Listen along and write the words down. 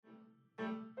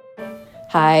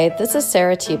Hi, this is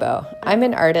Sarah Thibault. I'm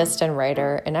an artist and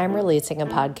writer, and I'm releasing a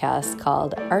podcast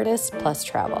called Artists Plus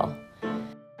Travel.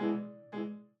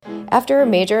 After a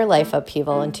major life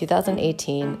upheaval in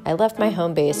 2018, I left my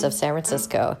home base of San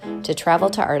Francisco to travel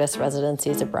to artist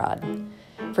residencies abroad.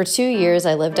 For 2 years,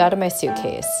 I lived out of my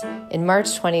suitcase. In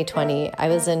March 2020, I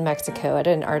was in Mexico at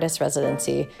an artist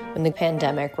residency when the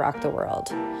pandemic rocked the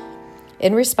world.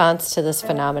 In response to this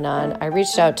phenomenon, I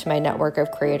reached out to my network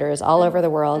of creators all over the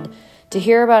world to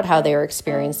hear about how they were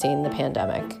experiencing the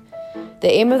pandemic.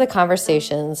 The aim of the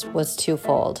conversations was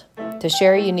twofold: to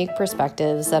share unique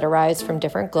perspectives that arise from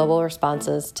different global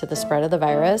responses to the spread of the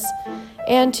virus,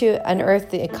 and to unearth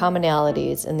the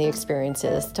commonalities in the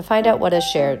experiences to find out what is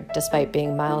shared despite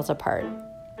being miles apart.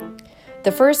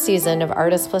 The first season of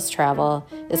Artists Plus Travel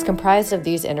is comprised of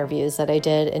these interviews that I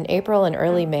did in April and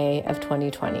early May of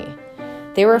 2020.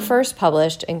 They were first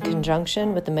published in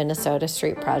conjunction with the Minnesota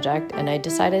Street Project, and I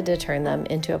decided to turn them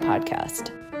into a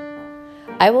podcast.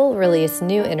 I will release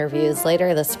new interviews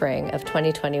later this spring of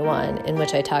 2021 in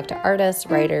which I talk to artists,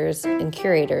 writers, and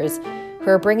curators who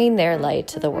are bringing their light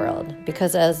to the world.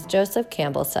 Because as Joseph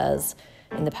Campbell says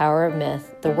in The Power of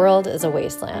Myth, the world is a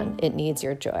wasteland. It needs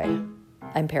your joy.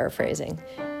 I'm paraphrasing.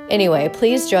 Anyway,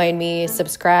 please join me.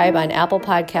 Subscribe on Apple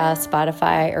Podcasts,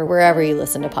 Spotify, or wherever you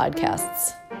listen to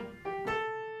podcasts.